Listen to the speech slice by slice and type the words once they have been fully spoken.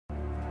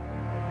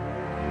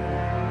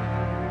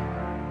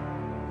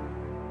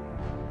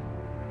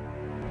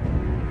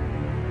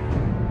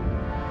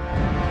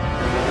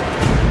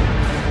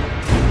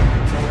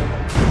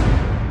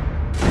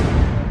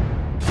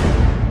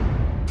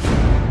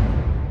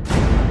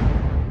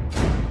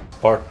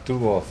part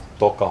 2 of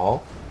Toka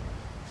Hao,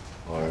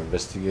 our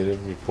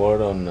investigative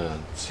report on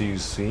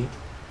CUC.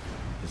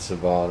 It's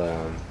about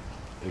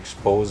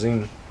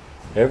exposing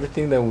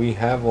everything that we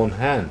have on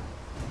hand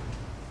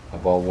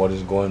about what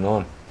is going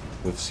on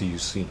with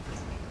CUC.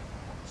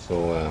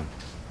 So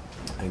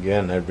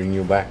again, I bring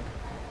you back,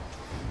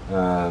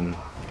 and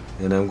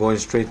I'm going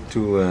straight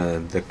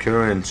to the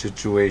current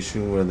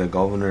situation where the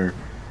governor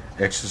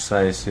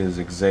exercises his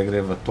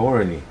executive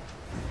authority.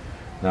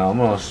 Now I'm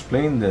going to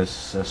explain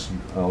this as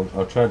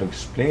I'll try to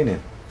explain it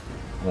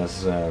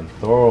as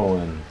thorough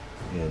and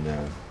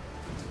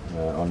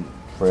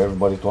for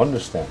everybody to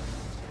understand.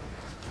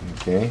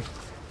 Okay,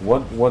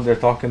 what they're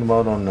talking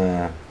about on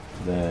the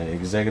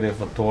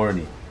executive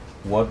authority.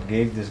 What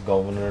gave this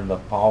governor the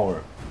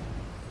power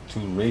to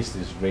raise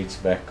these rates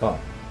back up?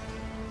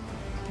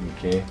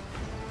 Okay,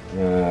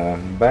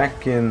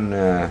 back in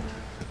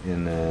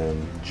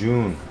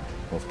June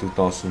of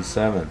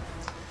 2007,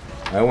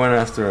 I went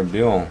after a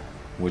bill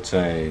which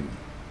I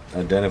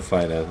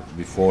identified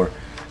before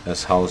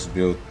as House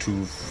Bill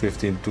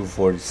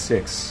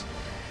 246.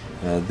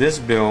 This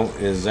bill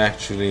is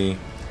actually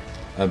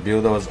a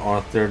bill that was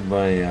authored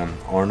by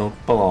Arnold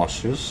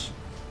Palacios,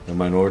 the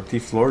minority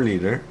floor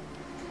leader,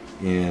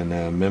 and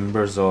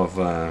members of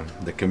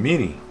the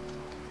committee.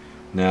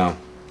 Now,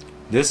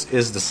 this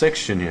is the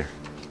section here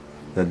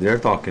that they're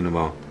talking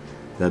about,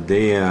 that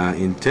they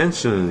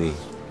intentionally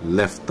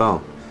left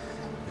out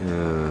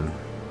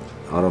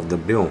of the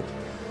bill.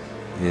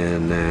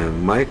 And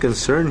my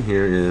concern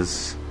here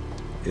is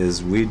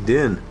we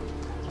did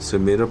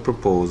submit a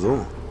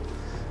proposal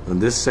on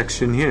this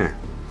section here,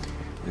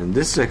 and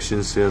this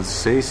section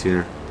says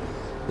here,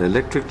 the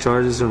electric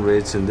charges and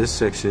rates in this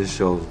section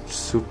shall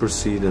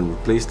supersede and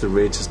replace the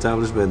rates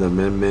established by the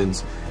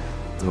amendments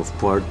of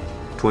Part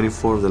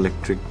 24 of the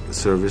Electric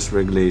Service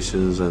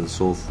Regulations and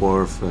so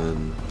forth,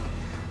 and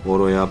all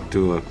the way up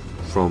to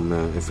from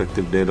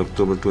effective date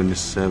October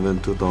 27,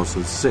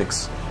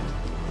 2006.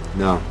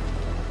 Now,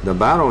 the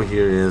battle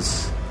here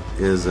is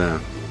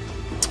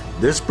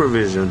this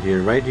provision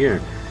here, right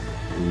here,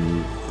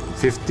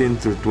 15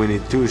 through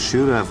 22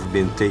 should have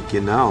been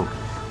taken out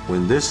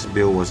when this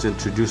bill was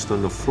introduced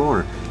on the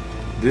floor.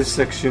 This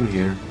section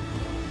here,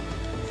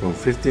 from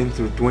 15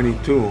 through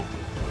 22,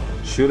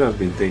 should have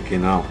been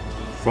taken out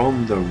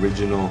from the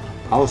original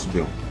House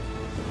bill.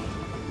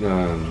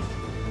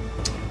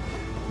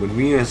 When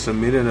we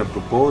submitted a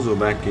proposal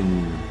back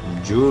in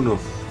June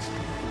of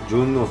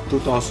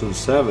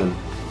 2007,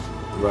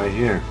 right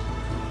here,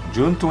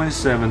 June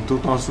 27,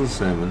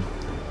 2007,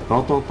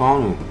 Toka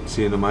Hao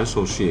Cnmi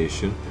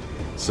Association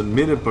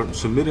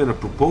submitted a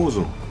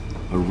proposal,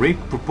 a rate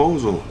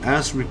proposal,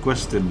 as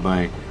requested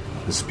by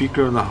the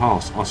Speaker of the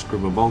House, Oscar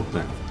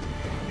Babalta.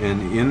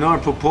 And in our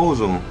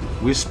proposal,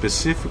 we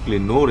specifically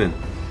noted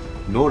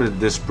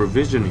this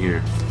provision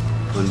here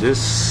on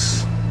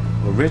this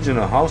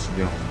original House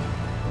bill,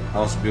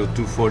 House Bill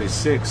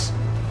 246,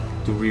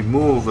 to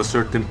remove a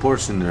certain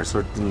portion there, a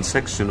certain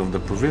section of the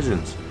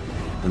provisions.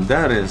 And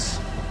that is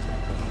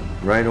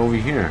right over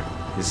here.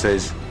 It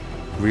says,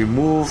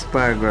 remove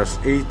paragraphs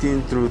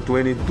 18 through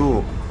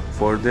 22,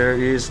 for there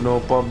is no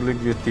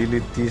Public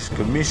Utilities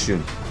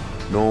Commission,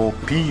 no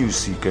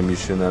PUC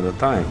Commission at the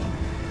time.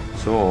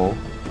 So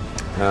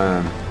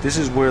this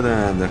is where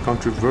the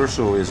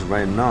controversial is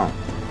right now,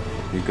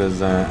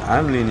 because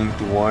I'm leaning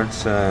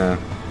towards a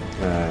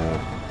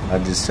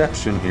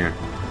deception here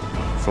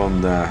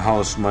from the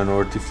House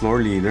Minority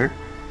Floor Leader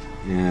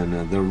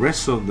and the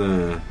rest of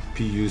the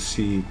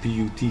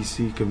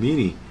PUTC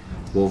committee,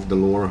 both the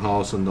lower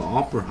house and the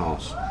upper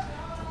house.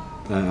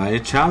 I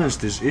challenge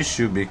this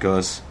issue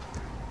because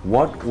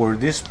what were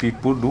these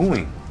people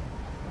doing?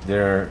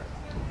 Their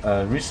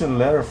recent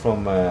letter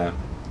from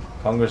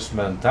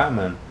Congressman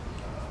Taman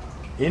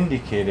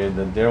indicated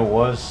that there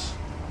was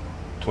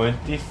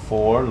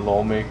 24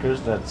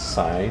 lawmakers that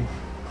signed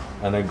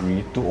and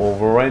agreed to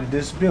override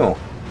this bill.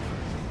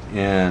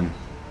 And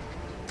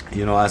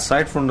you know,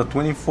 aside from the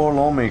 24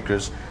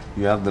 lawmakers,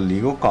 you have the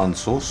legal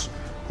counsels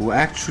who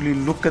actually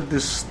look at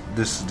this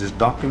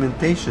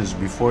documentations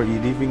before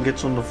it even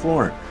gets on the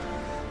floor.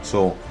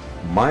 So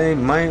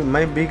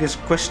my biggest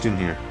question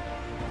here,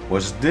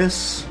 was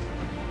this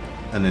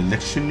an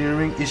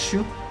electioneering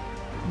issue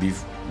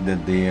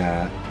that they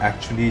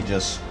actually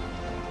just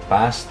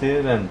passed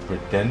it and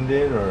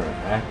pretended or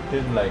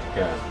acted like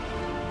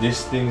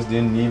these things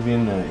didn't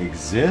even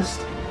exist,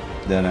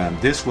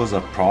 that this was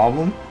a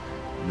problem,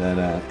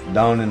 that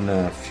down in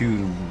a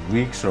few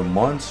weeks or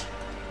months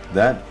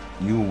that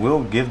you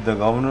will give the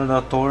governor the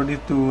authority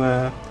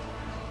to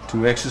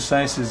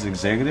exercise his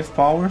executive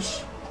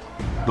powers?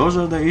 Those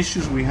are the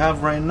issues we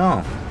have right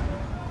now.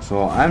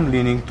 So I'm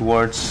leaning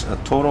towards a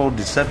total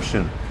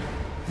deception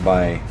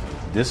by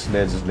this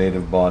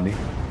legislative body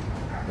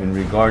in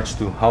regards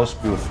to House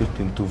Bill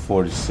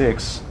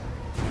 15246.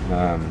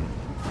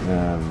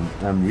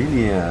 I'm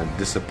really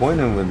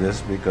disappointed with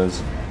this,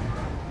 because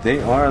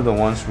they are the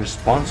ones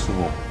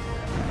responsible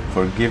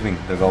for giving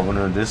the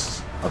governor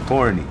this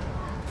authority.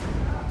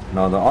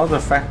 Now, the other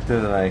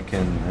factor that I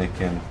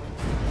can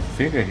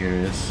figure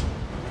here is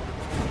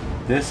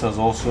this has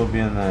also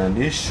been an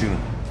issue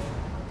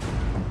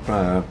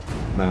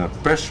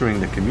pressuring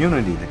the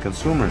community, the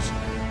consumers,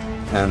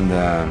 and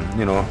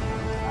you know,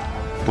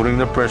 putting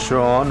the pressure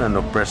on and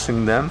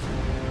oppressing them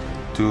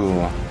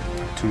to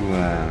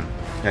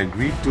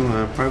agree to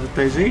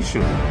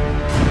privatization.